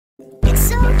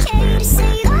It's okay to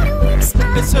say that a weak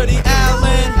spot. It's Hoodie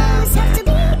Allen.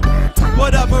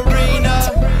 What up,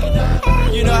 Marina?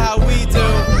 You know how we do.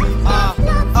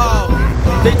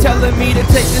 They telling me to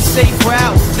take the safe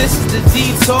route. This is the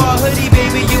detour. Hoodie,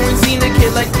 baby, you ain't seen a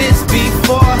kid like this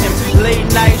before him. Late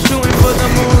night shooting for the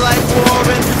moonlight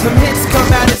warring. Some hits come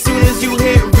out as soon as you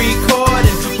hit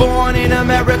recording. Born in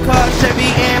America,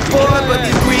 Chevy and Ford, but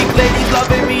these Greek ladies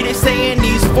loving me. They saying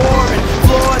he's foreign.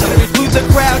 Florida, blew the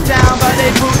crowd down by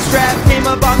their bootstrap. Came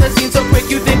up on the scene so quick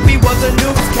you think we was a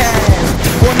newscast.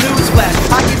 Well, newsflash,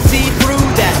 I can see through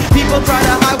that. People try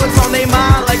to hide what's on their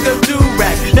mind like a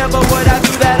do-rag. Never would I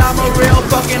do that, I'm a real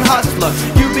fucking hustler.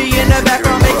 You be in the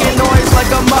background making noise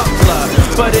like a muffler,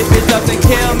 but if it doesn't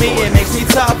kill me, it makes me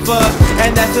tougher.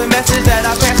 And that's the message that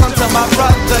I pass on to my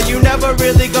brother. You never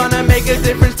really gonna make a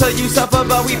difference till you suffer,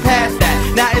 but we passed that.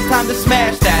 Now it's time to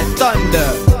smash that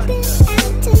thunder.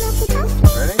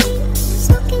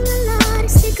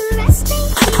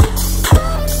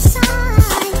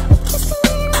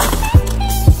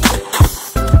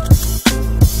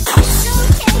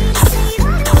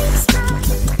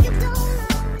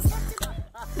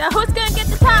 Now who's gonna get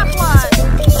the top one?